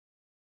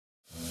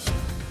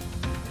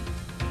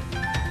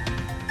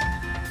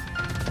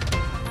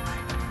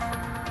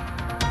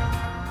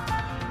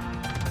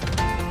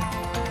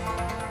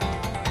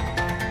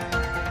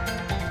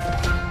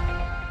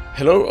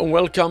Hello and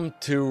welcome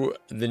to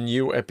the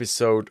new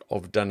episode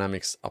of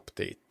Dynamics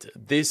Update.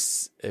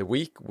 This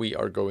week we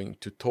are going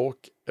to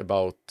talk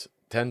about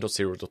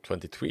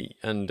 10.0.23,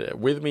 and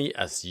with me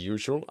as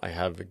usual I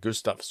have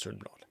Gustav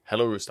Sundblad.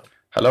 Hello Gustav.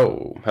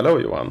 Hello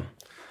Johan.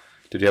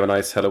 Did you have a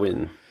nice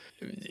Halloween?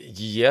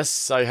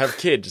 Yes, I have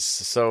kids,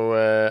 so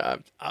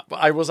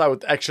I was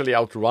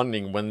out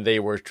running when they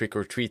were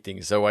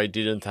trick-or-treating, so I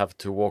didn't have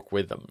to walk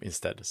with them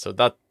instead. So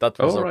that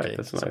was okay. Right,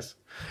 that's nice.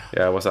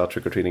 Yeah, I was out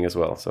trick-or-treating as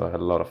well, so I had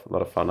a lot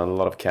of fun and a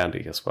lot of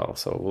candy as well.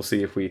 So we'll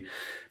see if we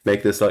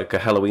make this like a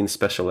Halloween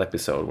special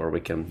episode where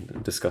we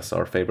can discuss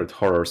our favorite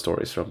horror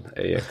stories from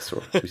AX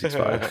or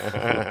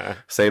 365.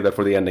 Save that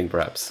for the ending,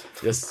 perhaps.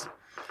 Yes,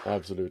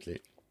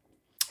 absolutely.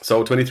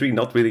 So 23,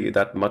 not really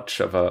that much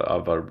of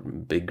a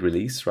big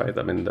release, right?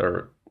 I mean, there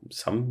are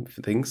some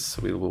things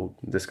we will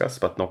discuss,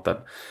 but not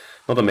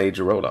a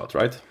major rollout,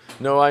 right?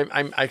 No,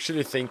 I'm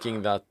actually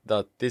thinking that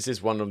this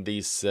is one of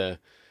these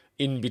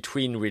in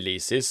between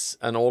releases,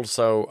 and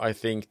also I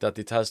think that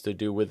it has to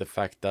do with the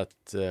fact that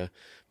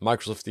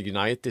Microsoft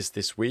Ignite is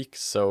this week,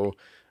 so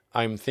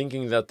I'm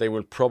thinking that they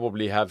will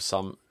probably have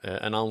some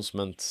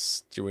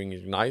announcements during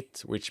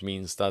Ignite, which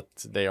means that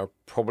they are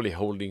probably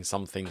holding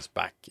some things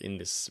back in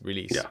this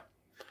release. Yeah,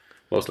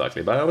 most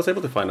likely. But I was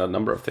able to find a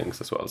number of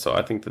things as well, so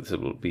I think that this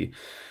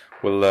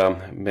will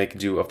make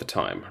due of the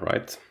time,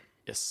 right?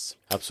 Yes,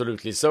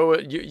 absolutely. So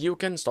you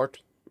can start,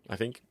 I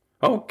think.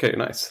 Okay,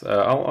 nice.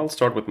 I'll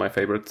start with my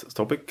favorite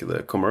topic,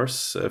 the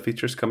commerce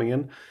features coming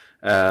in.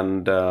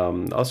 And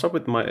I'll start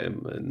with my,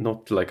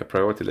 not like a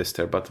priority list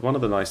here, but one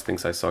of the nice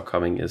things I saw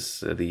coming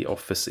is the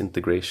Office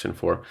integration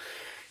for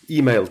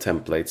email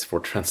templates for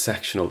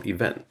transactional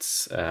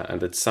events.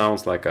 And it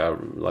sounds like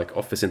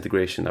Office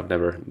integration. I've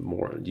never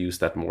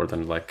used that more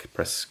than like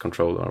press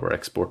control or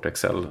export to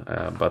Excel.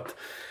 But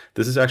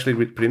this is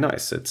actually pretty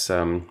nice. It's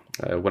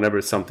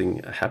whenever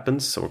something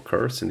happens or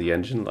occurs in the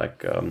engine,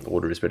 like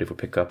order is ready for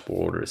pickup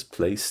or order is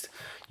placed,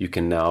 you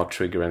can now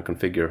trigger and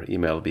configure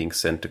email being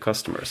sent to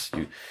customers.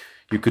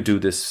 You could do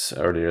this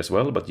earlier as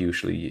well, but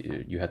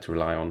usually you had to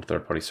rely on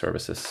third-party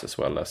services as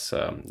well as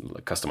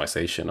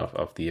customization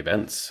of the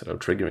events or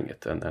triggering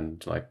it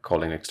and like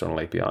calling an external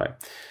API.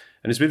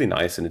 And it's really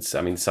nice, and it's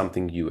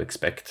something you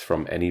expect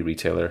from any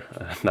retailer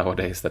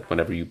nowadays, that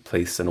whenever you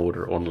place an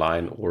order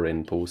online or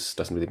in post,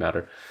 doesn't really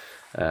matter.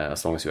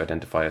 As long as you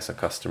identify as a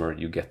customer,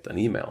 you get an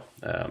email.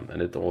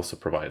 And it also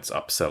provides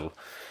upsell.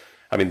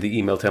 I mean, the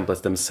email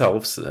templates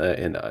themselves,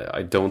 and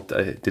I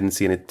didn't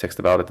see any text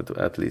about it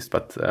at least,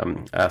 but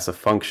as a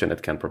function,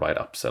 it can provide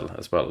upsell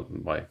as well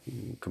by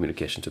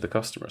communication to the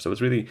customer. So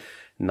it's really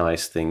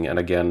nice thing. And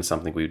again,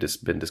 something we've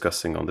just been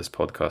discussing on this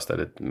podcast,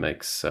 that it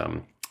makes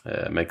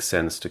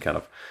sense to kind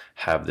of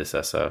have this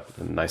as a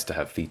nice to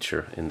have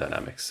feature in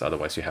Dynamics.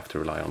 Otherwise, you have to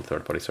rely on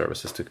third-party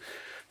services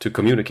to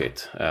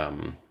communicate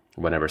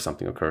whenever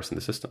something occurs in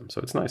the system.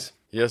 So it's nice.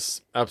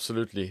 Yes,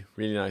 absolutely.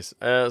 Really nice.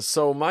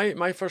 So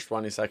my first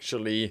one is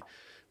actually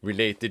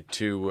related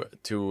to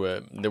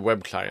the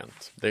web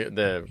client,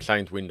 the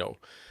client window.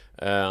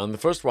 And the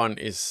first one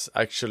is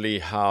actually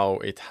how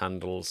it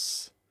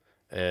handles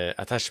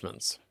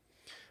attachments.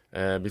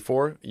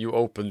 Before, you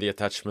open the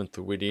attachment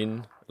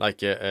within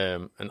like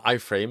an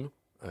iframe.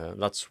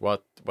 That's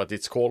what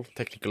it's called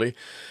technically.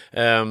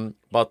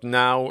 But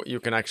now you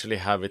can actually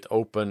have it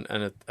open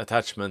and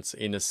attachments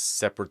in a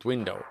separate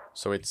window.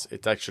 So it's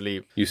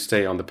actually... You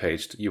stay on the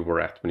page you were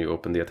at when you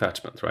open the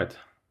attachment, right?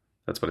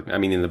 That's what I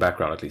mean, in the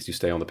background at least. You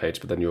stay on the page,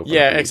 but then you open...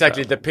 Yeah,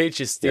 exactly. The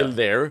page is still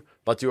there,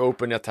 but you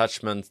open the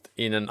attachment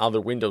in another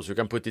window. So you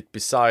can put it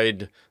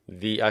beside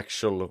the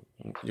actual...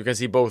 You can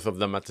see both of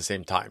them at the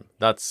same time.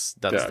 That's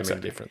the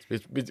main difference.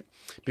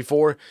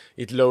 Before,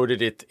 it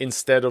loaded it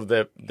instead of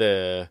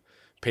the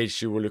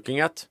page you were looking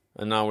at,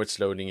 and now it's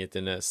loading it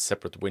in a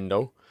separate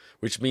window,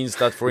 which means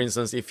that, for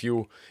instance, if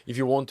you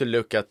want to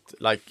look at,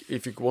 like,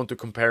 if you want to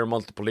compare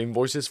multiple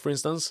invoices, for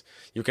instance,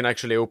 you can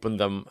actually open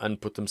them and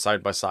put them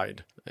side by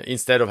side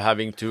instead of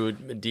having to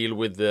deal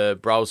with the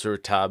browser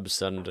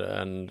tabs and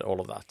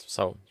all of that.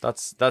 So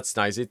that's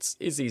nice. It's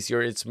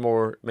easier. It's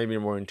maybe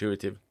more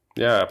intuitive.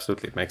 Yeah,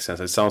 absolutely. It makes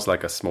sense. It sounds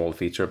like a small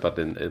feature, but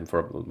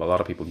for a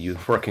lot of people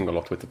working a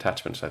lot with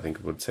attachments, I think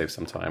it would save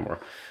some time, or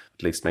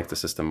at least make the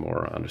system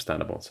more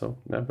understandable. So,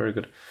 yeah, very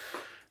good.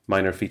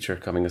 Minor feature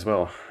coming as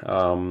well.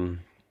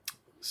 Going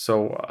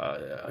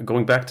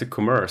back to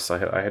commerce,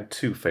 I had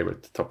two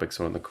favorite topics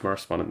on the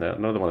commerce one, and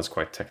another one is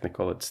quite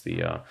technical. It's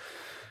the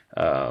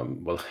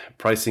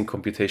pricing,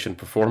 computation,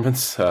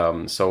 performance.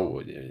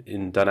 So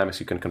in Dynamics,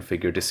 you can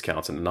configure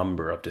discounts and a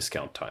number of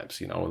discount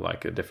types,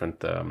 like a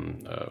different,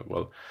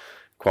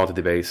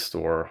 quantity-based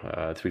or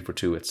 3 for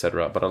 2,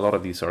 etc. But a lot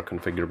of these are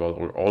configurable,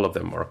 or all of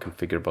them are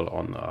configurable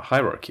on a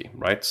hierarchy,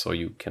 right? So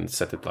you can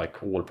set it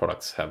like all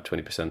products have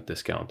 20%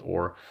 discount,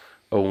 or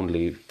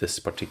only this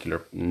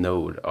particular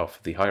node of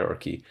the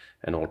hierarchy,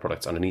 and all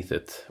products underneath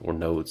it, or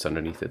nodes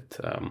underneath it,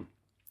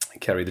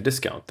 carry the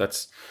discount.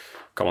 That's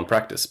common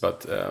practice,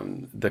 but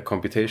the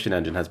computation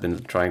engine has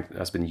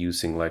been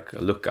using like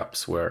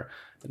lookups, where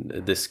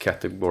this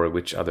category,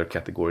 which other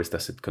categories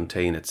does it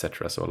contain,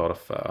 etc. So a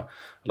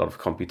lot of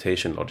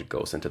computation logic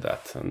goes into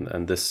that,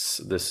 and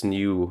this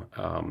new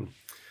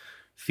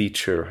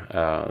feature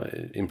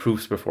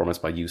improves performance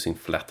by using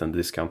flattened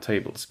discount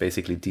tables,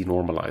 basically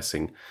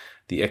denormalizing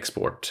the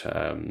export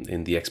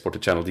in the export to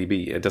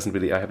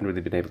ChannelDB. I haven't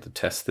really been able to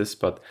test this,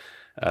 but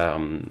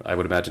I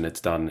would imagine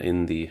it's done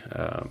in the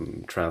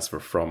transfer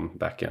from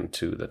backend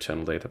to the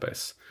channel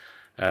database.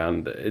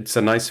 And it's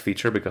a nice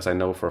feature because I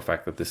know for a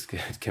fact that this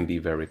can be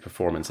very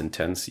performance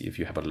intense if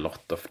you have a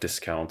lot of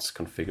discounts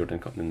configured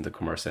in the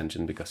commerce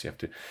engine, because you have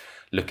to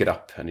look it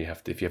up, and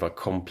if you have a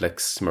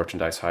complex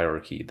merchandise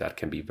hierarchy, that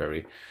can be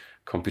very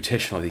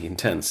computationally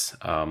intense.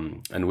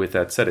 And with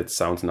that said, it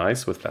sounds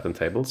nice with flattened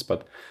tables,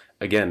 but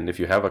again, if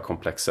you have a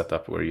complex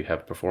setup where you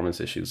have performance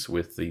issues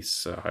with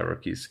these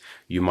hierarchies,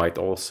 you might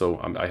also,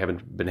 I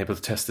haven't been able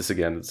to test this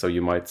again, so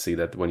you might see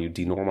that when you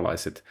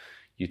denormalize it,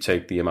 you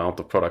take the amount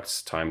of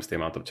products times the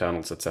amount of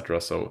channels,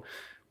 etc. So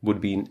would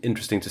be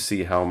interesting to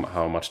see how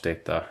much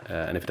data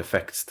and if it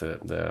affects the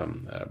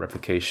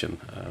replication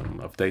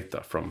of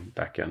data from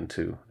backend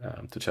to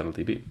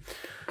ChannelDB.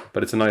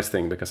 But it's a nice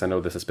thing because I know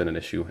this has been an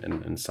issue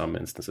in some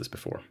instances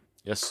before.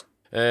 Yes.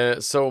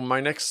 So my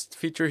next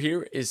feature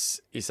here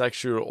is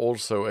actually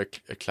also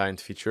a client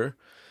feature,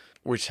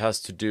 which has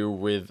to do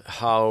with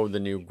how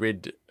the new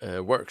grid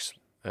works.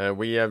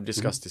 We have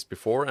discussed this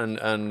before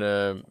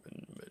and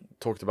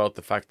talked about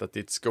the fact that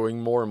it's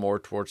going more and more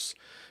towards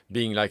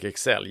being like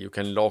Excel. You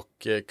can lock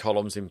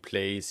columns in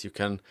place, you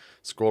can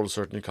scroll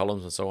certain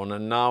columns and so on.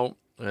 And now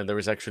there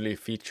is actually a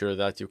feature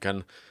that you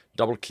can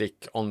double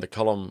click on the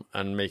column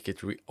and make it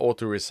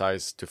auto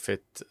resize to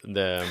fit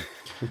the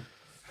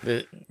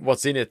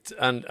what's in it,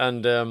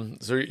 and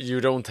so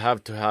you don't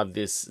have to have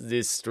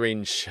these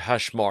strange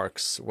hash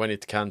marks when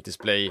it can't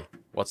display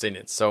what's in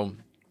it. So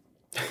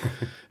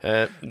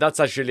that's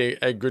actually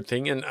a good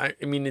thing, and I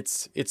mean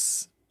it's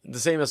the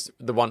same as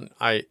the one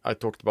I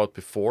talked about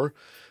before,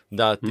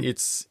 that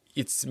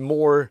it's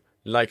more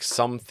like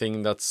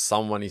something that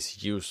someone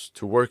is used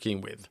to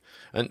working with.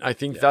 And I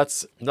think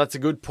that's a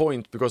good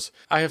point, because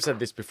I have said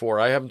this before,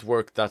 I haven't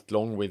worked that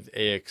long with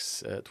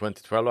AX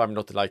 2012. I'm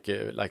not like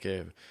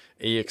a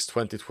AX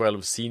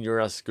 2012 senior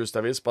as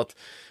Gustav is, but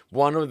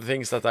one of the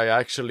things that I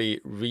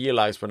actually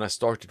realized when I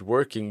started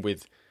working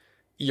with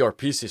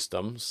ERP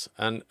systems,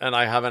 and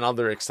I have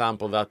another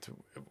example that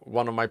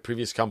one of my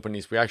previous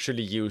companies, we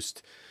actually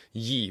used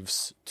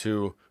Jeeves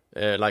to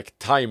like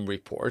time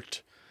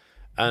report.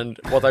 And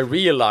what I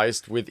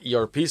realized with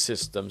ERP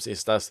systems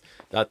is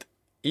that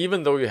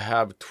even though you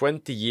have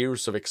 20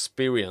 years of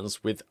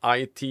experience with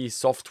IT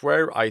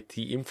software, IT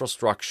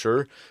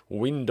infrastructure,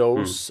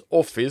 Windows,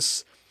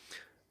 Office,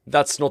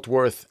 that's not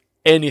worth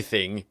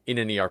anything in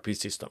an ERP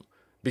system,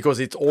 because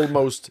it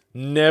almost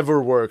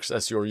never works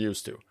as you're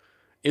used to.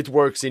 It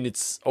works in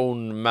its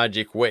own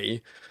magic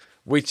way,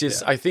 which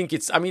is, I think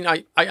it's, I mean,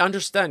 I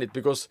understand it,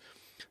 because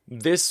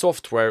this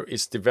software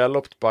is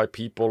developed by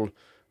people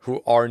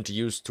who aren't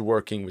used to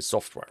working with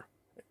software.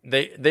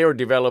 They are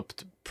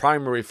developed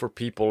primarily for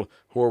people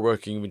who are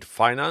working with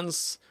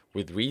finance,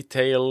 with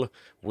retail,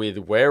 with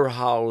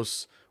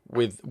warehouse,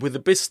 with the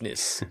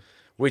business,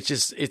 which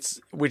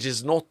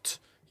is not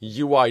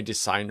UI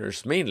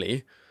designers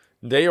mainly.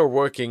 They are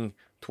working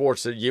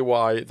towards a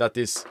UI that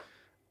is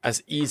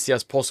as easy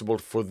as possible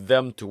for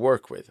them to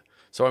work with.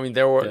 So I mean,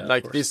 there were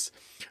like this,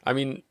 I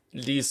mean,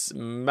 these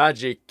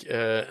magic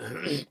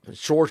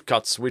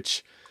shortcuts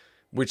which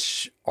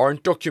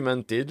aren't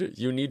documented.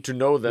 You need to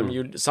know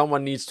them.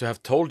 Someone needs to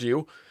have told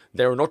you.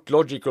 They're not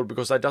logical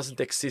because that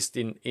doesn't exist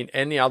in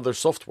any other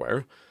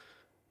software.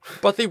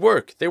 But they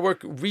work. They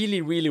work really,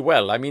 really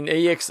well. I mean,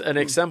 AX, an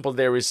example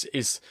there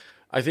is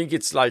I think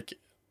it's like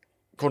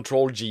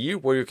Control G,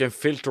 where you can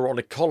filter on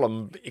a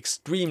column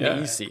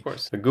extremely easy. Of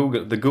course. The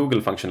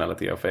Google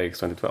functionality of AX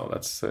 2012,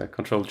 that's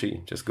Control G.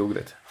 Just Google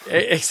it.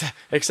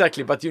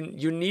 Exactly. But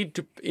you need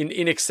to,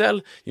 in Excel,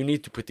 you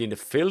need to put in a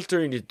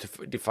filter, you need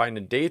to define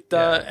a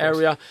data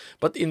area.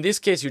 But in this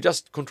case, you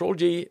just Control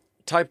G,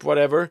 type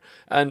whatever,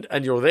 and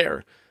you're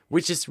there,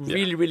 which is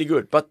really, really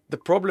good. But the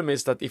problem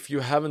is that if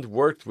you haven't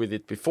worked with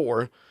it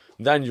before,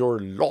 then you're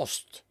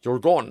lost. You're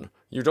gone.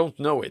 You don't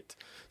know it.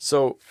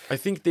 So I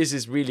think this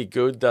is really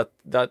good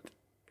that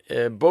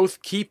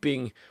both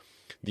keeping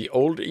the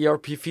old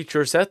ERP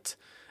feature set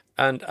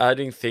and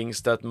adding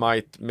things that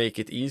might make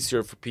it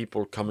easier for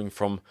people coming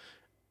from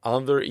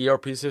other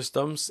ERP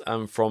systems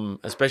and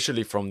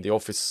especially from the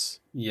Office.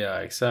 Yeah,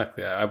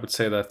 exactly. I would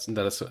say that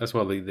as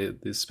well.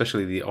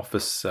 Especially the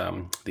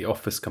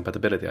Office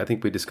compatibility. I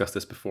think we discussed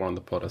this before on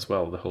the pod as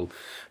well.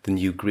 The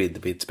new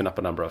grid. It's been up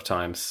a number of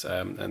times,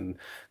 and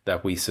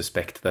that we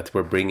suspect that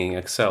we're bringing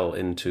Excel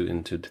into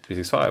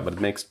 365, but it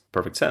makes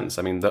perfect sense.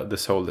 I mean,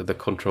 the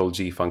Control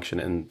G function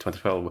in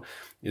 2012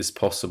 is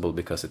possible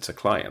because it's a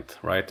client,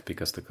 right?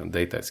 Because the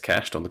data is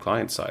cached on the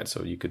client side,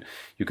 so you could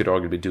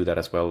arguably do that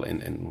as well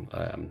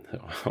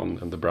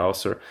on the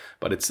browser,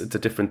 but it's a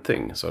different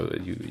thing. So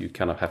you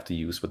kind of have to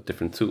use with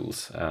different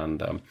tools.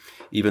 And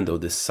even though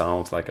this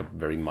sounds like a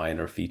very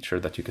minor feature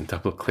that you can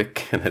double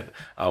click and it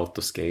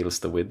auto scales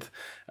the width,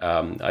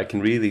 I can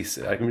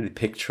really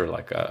picture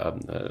like a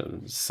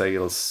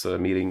sales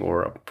meeting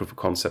or a proof of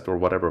concept or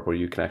whatever,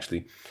 where you can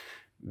actually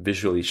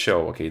visually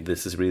show, okay,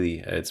 this is really,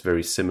 it's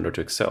very similar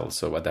to Excel,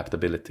 so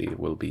adaptability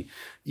will be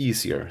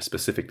easier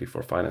specifically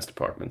for finance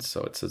departments.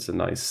 So it's a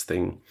nice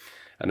thing,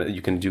 and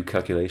you can do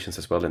calculations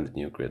as well in the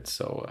new grid.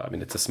 So I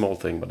mean, it's a small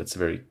thing, but it's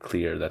very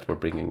clear that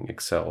we're bringing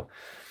Excel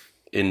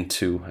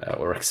into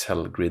or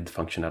Excel grid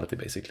functionality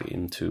basically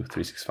into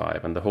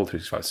 365 and the whole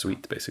 365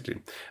 suite basically.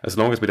 As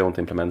long as we don't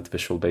implement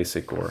Visual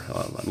Basic or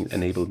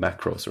enable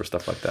macros or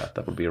stuff like that,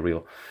 that would be a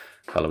real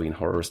Halloween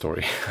horror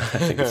story. I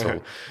think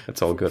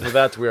it's all good. For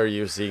that, we are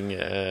using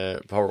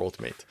Power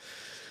Automate.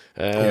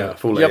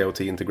 Full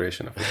AOT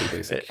integration of Visual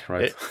Basic,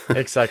 right?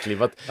 Exactly.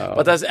 But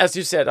as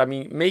you said, I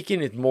mean,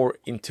 making it more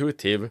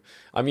intuitive.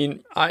 I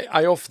mean,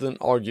 I often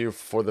argue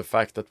for the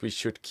fact that we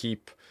should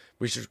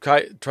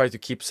try to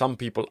keep some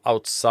people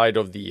outside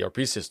of the ERP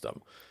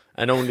system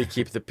and only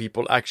keep the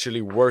people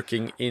actually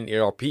working in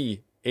ERP.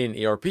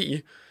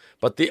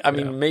 But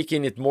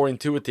making it more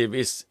intuitive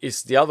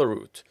is the other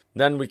route.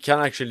 Then we can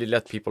actually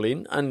let people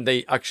in and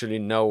they actually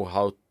know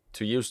how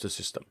to use the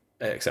system.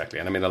 Exactly.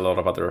 And I mean, a lot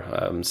of other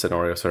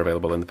scenarios are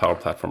available in the Power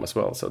Platform as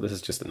well. So this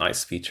is just a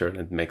nice feature, and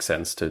it makes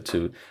sense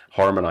to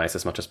harmonize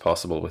as much as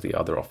possible with the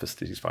other Office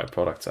 365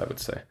 products, I would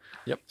say.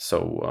 Yep.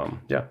 So,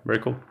 very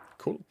cool.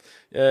 Cool.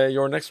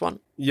 Your next one?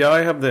 Yeah,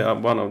 I have the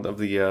one of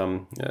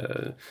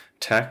the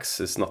tax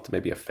is not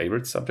maybe a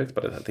favorite subject,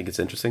 but I think it's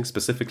interesting.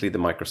 Specifically, the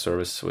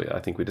microservice. I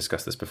think we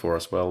discussed this before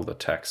as well. The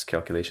tax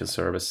calculation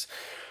service,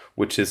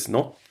 which is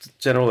not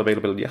generally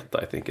available yet.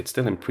 I think it's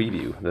still in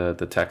preview,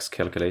 the tax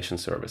calculation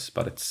service,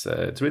 but it's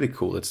really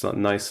cool. It's a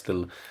nice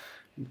little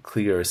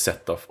clear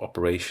set of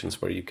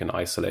operations where you can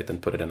isolate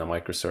and put it in a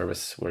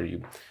microservice where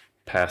you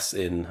pass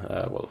in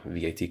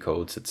VAT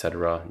codes,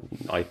 etc.,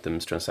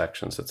 items,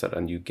 transactions, etc.,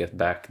 and you get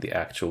back the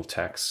actual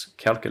tax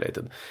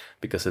calculated,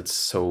 because it's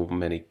so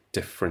many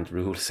different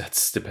rule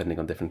sets depending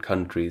on different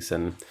countries.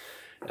 And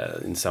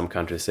in some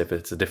countries, if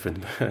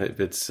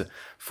it's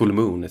full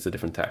moon, it's a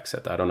different tax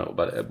set. I don't know,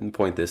 but the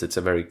point is, it's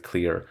a very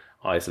clear,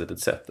 isolated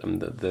set.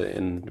 And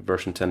in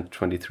version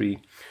 10.23,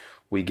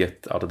 we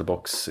get out of the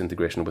box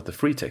integration with the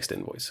free text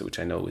invoice, which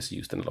I know is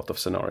used in a lot of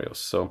scenarios.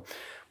 So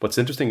what's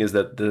interesting is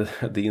that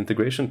the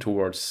integration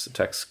towards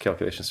tax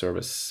calculation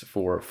service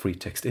for free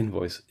text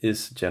invoice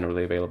is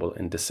generally available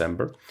in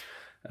December.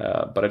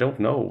 But I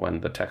don't know when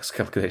the tax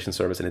calculation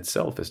service in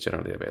itself is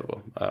generally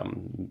available.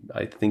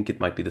 I think it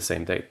might be the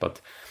same date, but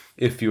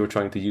if you're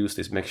trying to use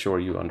this, make sure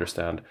you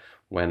understand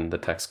when the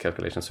tax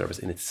calculation service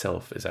in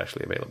itself is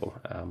actually available.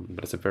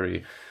 But it's a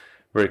very,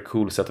 very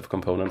cool set of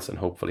components, and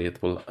hopefully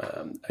it will,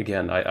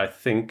 again, I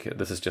think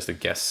this is just a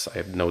guess. I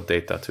have no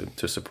data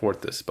to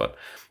support this, but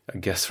a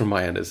guess from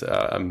my end is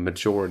a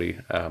majority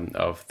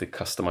of the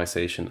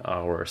customization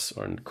hours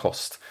or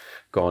cost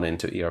gone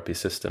into ERP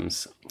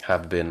systems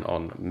have been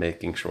on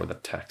making sure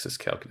that tax is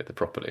calculated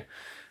properly.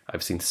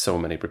 I've seen so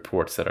many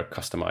reports that are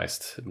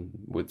customized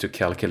to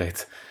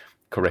calculate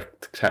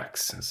correct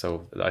tax.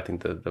 So I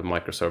think the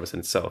microservice in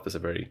itself is a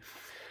very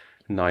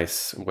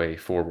nice way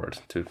forward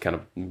to kind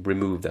of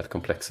remove that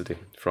complexity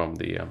from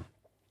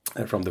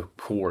the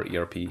core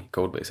ERP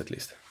code base, at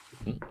least.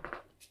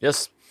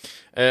 Yes.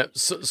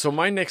 So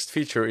my next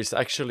feature is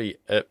actually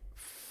a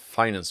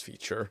finance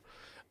feature.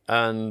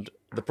 And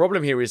the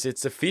problem here is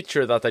it's a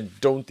feature that I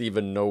don't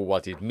even know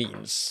what it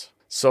means.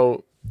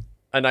 So,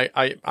 and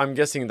I'm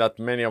guessing that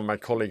many of my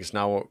colleagues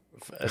now,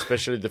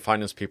 especially the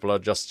finance people, are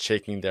just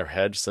shaking their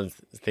heads and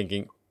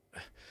thinking,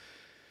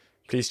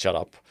 please shut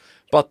up.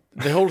 But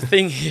the whole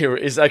thing here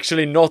is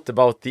actually not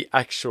about the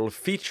actual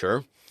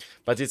feature,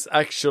 but it's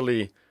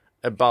actually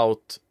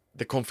about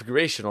the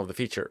configuration of the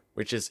feature,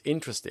 which is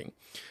interesting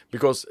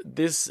because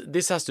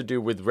this has to do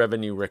with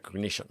revenue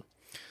recognition.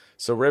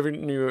 So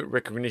revenue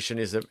recognition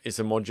is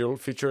a module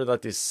feature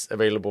that is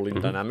available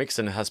in Dynamics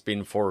and has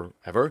been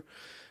forever.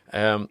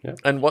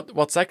 And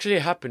what's actually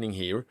happening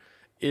here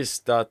is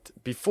that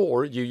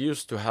before you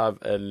used to have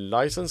a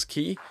license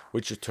key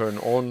which you turn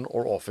on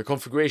or off, a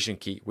configuration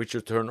key which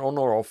you turn on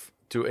or off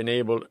to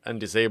enable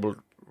and disable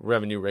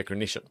revenue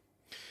recognition.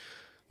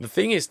 The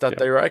thing is that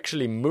they are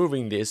actually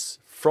moving this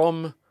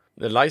from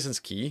the license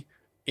key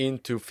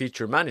into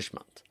feature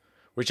management,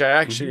 which I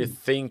actually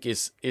think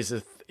is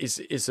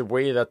a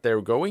way that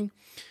they're going.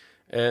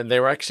 And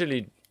they're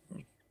actually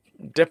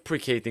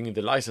deprecating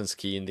the license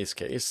key in this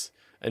case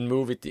and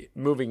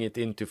moving it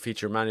into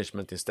feature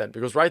management instead.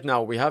 Because right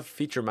now we have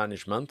feature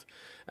management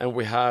and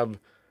we have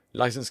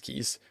license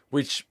keys,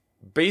 which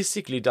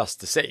basically does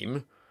the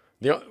same.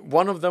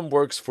 One of them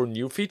works for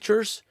new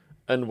features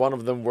and one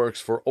of them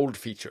works for old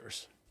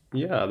features.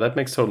 Yeah, that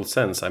makes total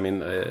sense. I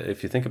mean,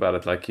 if you think about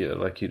it like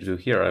you do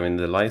here, I mean,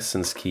 the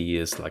license key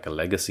is like a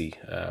legacy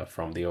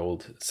from the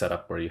old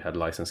setup where you had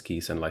license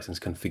keys and license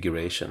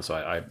configuration. So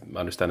I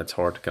understand it's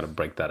hard to kind of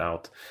break that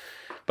out.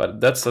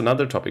 But that's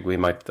another topic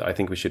I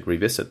think we should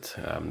revisit.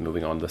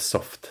 Moving on, the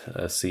soft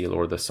seal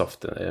or the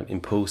soft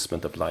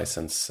imposement of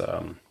licenses,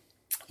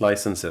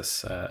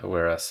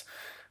 whereas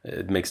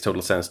it makes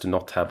total sense to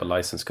not have a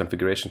license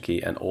configuration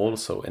key and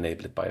also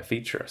enable it by a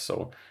feature.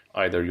 So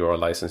either you're a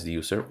licensed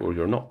user or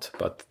you're not,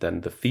 but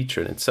then the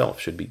feature in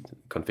itself should be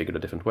configured a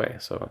different way.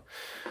 So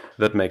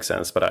that makes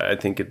sense, but I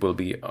think it will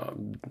be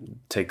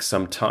take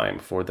some time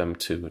for them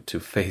to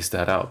phase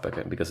that out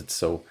because it's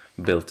so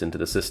built into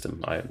the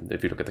system.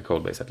 If you look at the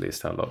code base, at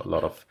least, a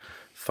lot of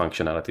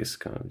functionalities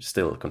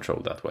still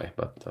controlled that way.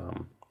 But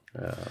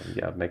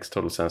it makes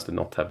total sense to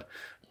not have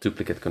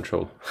duplicate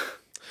control.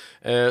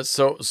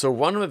 So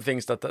one of the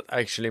things that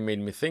actually made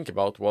me think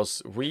about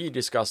was we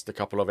discussed a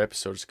couple of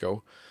episodes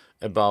ago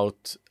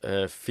about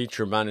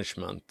feature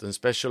management, and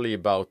especially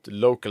about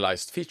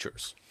localized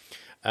features.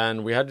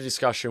 And we had a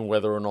discussion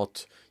whether or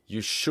not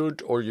you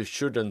should or you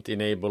shouldn't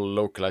enable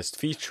localized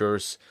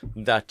features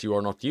that you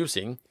are not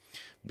using.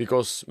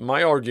 Because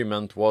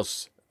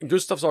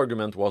Gustav's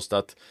argument was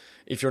that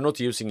if you're not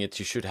using it,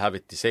 you should have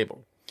it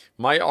disabled.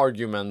 My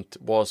argument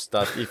was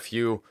that if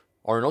you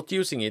are not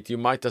using it, you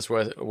might as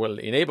well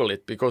enable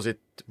it because it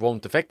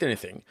won't affect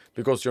anything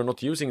because you're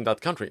not using that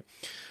country.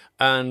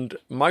 And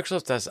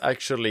Microsoft has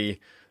actually,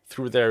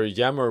 through their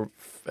Yammer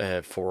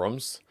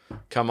forums,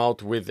 come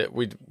out with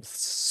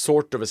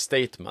sort of a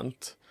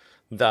statement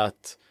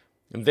that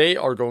they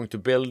are going to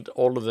build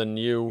all of the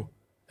new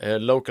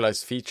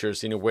localized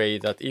features in a way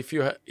that if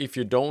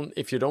you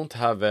don't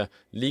have a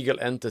legal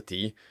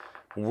entity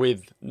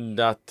with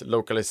that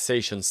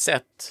localization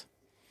set,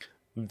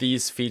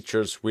 these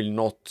features will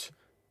not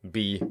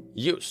be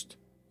used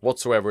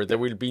whatsoever. There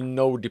will be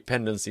no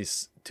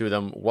dependencies to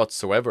them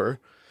whatsoever,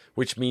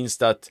 which means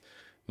that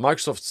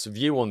Microsoft's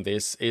view on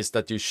this is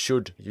that you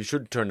should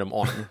turn them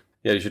on.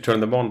 Yeah, you should turn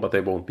them on, but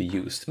they won't be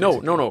used.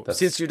 Basically. No.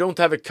 Since you don't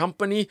have a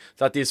company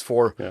that is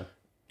for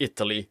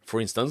Italy,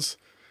 for instance,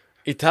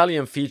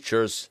 Italian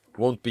features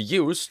won't be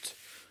used,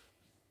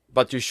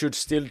 but you should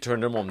still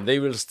turn them on. They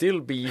will still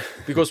be,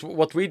 because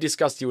what we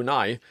discussed, you and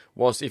I,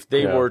 was if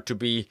they were to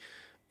be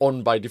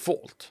on by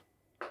default.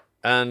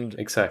 And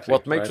exactly,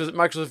 what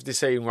Microsoft is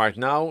saying right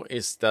now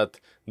is that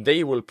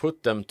they will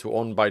put them to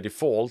on by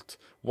default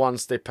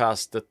once they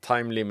pass the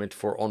time limit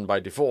for on by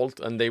default,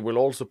 and they will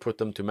also put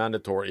them to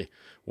mandatory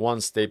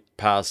once they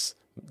pass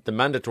the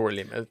mandatory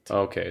limit.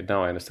 Okay,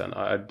 now I understand.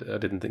 I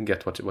didn't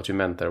get what you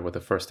meant there with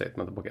the first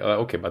statement.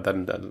 Okay, but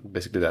then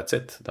basically that's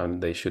it. Then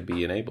they should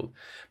be enabled.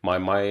 My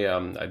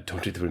I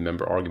don't really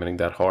remember arguing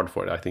that hard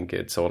for it. I think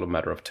it's all a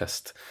matter of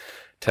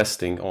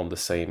testing on the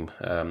same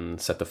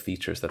set of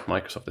features that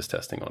Microsoft is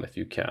testing on, if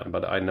you can.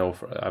 But I know,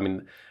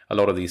 a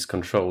lot of these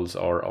controls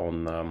are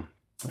on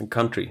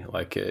country,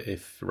 like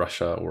if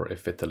Russia or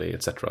if Italy,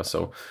 etc.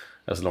 So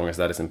as long as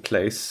that is in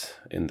place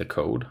in the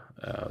code,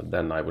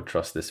 then I would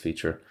trust this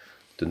feature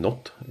to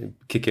not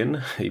kick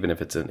in, even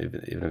if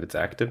it's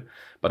active.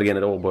 But again,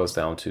 it all boils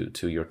down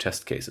to your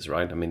test cases,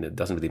 right? I mean, it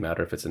doesn't really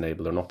matter if it's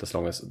enabled or not, as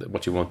long as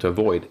what you want to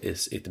avoid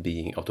is it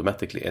being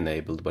automatically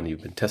enabled when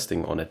you've been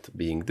testing on it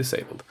being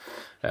disabled,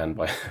 and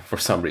for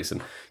some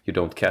reason you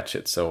don't catch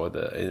it.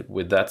 So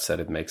with that said,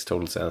 it makes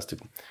total sense to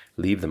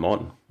leave them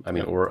on. I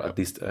mean, or at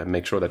least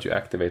make sure that you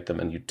activate them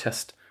and you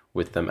test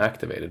with them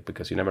activated,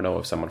 because you never know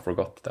if someone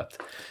forgot that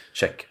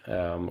check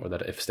or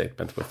that if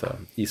statement with the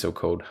ISO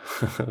code.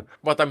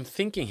 What I'm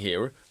thinking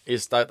here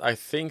is that I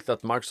think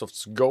that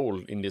Microsoft's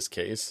goal in this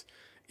case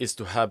is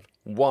to have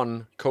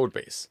one code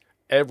base.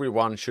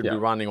 Everyone should be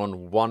running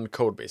on one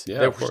code base.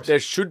 Yeah, there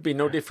should be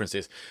no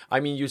differences. I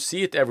mean, you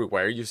see it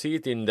everywhere. You see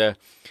it in the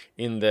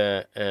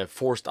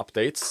forced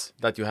updates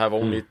that you have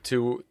only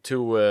two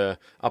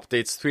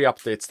updates, 3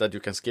 updates that you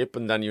can skip,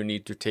 and then you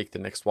need to take the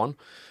next one.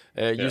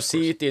 You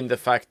see it in the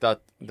fact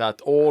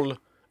that all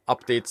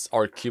updates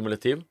are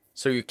cumulative,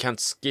 so you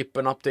can't skip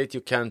an update. You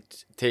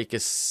can't take a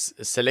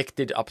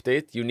selected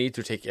update. You need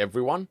to take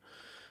everyone.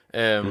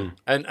 And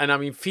I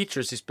mean,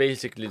 features is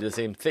basically the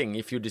same thing.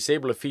 If you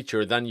disable a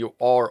feature, then you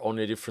are on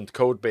a different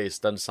code base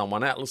than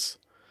someone else.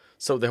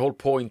 So the whole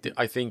point,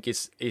 I think,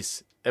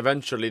 is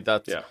eventually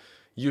that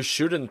you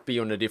shouldn't be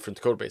on a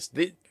different code base.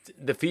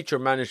 The feature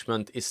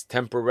management is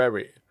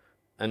temporary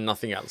and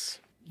nothing else.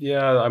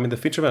 Yeah, I mean, the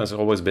feature management has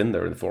always been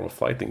there in the form of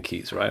flighting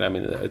keys, right? I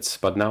mean,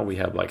 but now we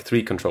have like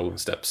 3 control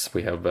steps.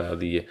 We have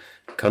the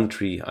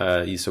country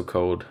ISO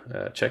code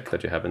check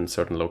that you have in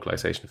certain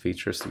localization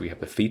features. We have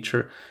the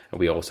feature,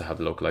 and we also have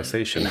the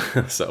localization.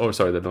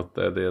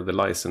 The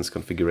license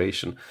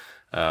configuration.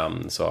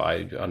 So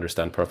I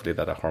understand perfectly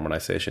that a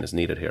harmonization is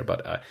needed here,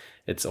 but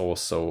it's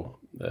also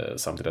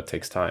something that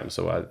takes time.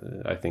 So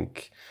I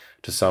think,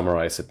 to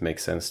summarize, it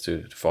makes sense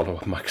to follow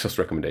Microsoft's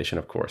recommendation,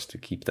 of course, to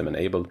keep them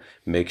enabled.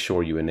 Make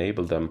sure you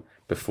enable them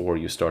before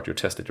you start your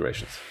test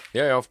iterations.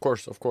 Yeah, of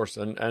course,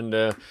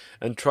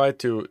 and try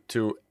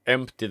to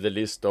empty the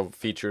list of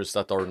features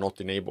that are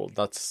not enabled.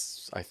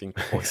 That's, I think,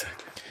 the point.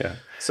 Exactly. Yeah.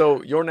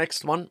 So your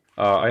next one?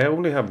 I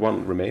only have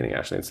one remaining.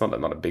 Actually, it's not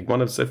a big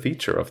one. It's a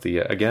feature of the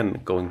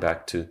again going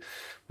back to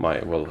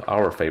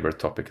our favorite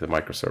topic, the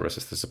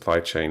microservices, the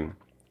supply chain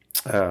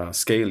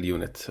scale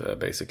unit,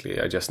 basically.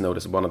 I just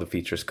noticed one of the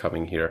features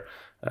coming here.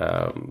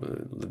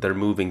 They're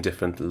moving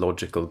different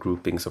logical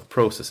groupings of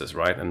processes,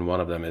 right? And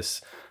one of them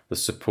is the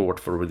support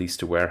for release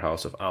to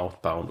warehouse of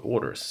outbound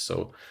orders.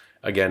 So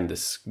again,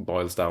 this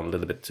boils down a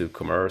little bit to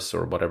commerce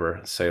or whatever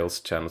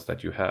sales channels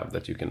that you have,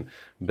 that you can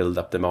build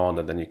up demand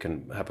and then you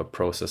can have a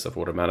process of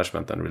order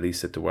management and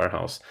release it to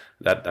warehouse.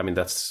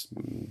 That's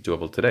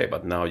doable today,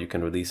 but now you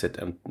can release it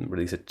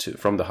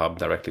from the hub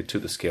directly to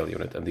the scale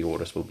unit, and the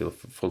orders will be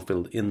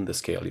fulfilled in the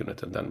scale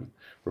unit and then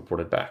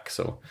reported back.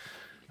 So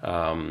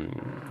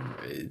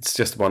it's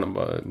just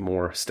one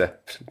more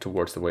step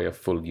towards the way of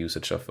full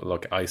usage of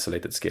like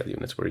isolated scale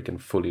units, where you can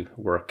fully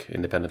work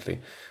independently,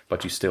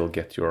 but you still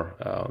get your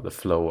the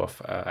flow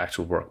of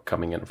actual work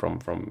coming in from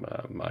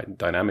my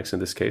Dynamics in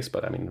this case.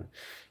 But I mean,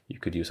 you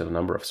could use a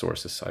number of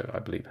sources, I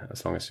believe,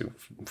 as long as you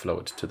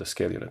flow it to the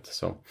scale unit.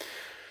 So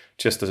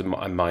just as a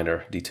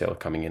minor detail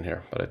coming in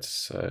here, but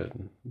it's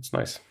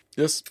nice.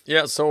 Yes,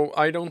 yeah. So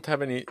I don't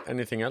have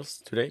anything else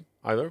today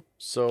either.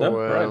 So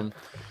right.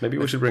 Maybe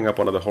we should bring up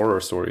one of the horror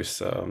stories.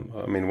 I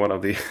mean, one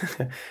of the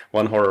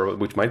one horror,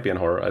 which might be an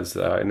horror, as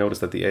I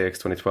noticed that the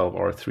AX2012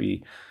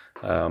 R3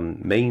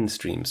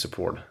 mainstream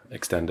support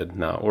extended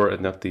now, or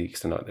not the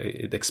extended,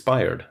 it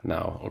expired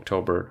now,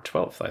 October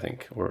 12th, I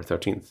think, or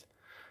 13th.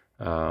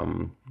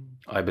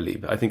 I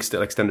believe. I think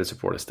still extended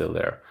support is still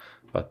there,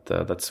 but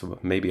that's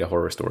maybe a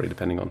horror story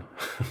depending on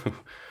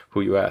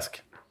who you ask.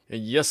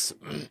 Yes.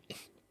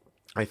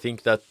 I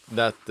think that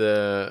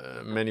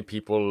many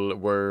people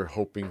were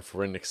hoping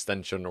for an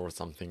extension or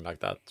something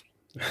like that,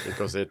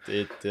 because I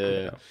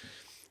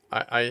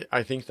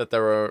think that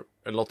there are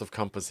a lot of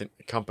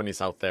companies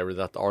out there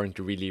that aren't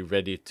really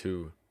ready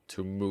to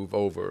move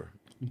over.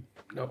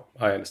 No,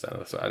 I understand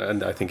that,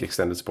 and I think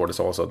extended support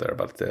is also there,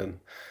 but the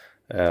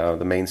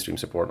mainstream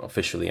support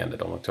officially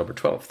ended on October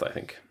 12th, I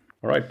think.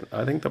 All right,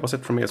 I think that was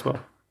it from me as well.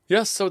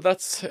 Yes, so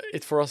that's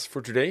it for us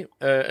for today.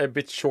 A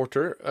bit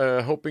shorter,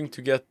 hoping to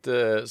get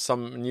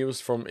some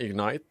news from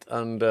Ignite,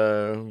 and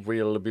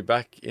we'll be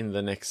back in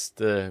the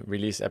next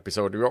release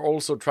episode. We are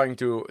also trying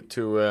to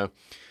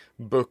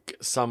book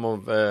some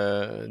of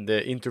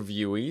the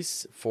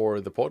interviewees for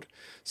the pod.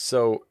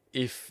 So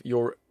if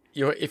you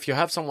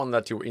have someone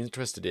that you're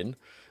interested in,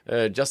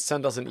 just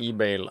send us an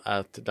email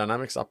at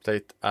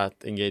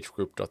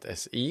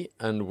dynamicsupdate@engagegroup.se,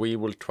 and we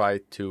will try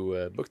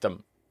to book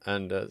them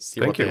and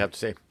see what they have to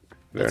say.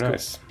 Very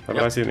nice. Have a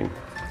nice evening.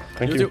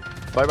 Thank you. Too.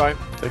 Bye-bye.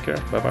 Take care.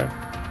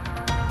 Bye-bye.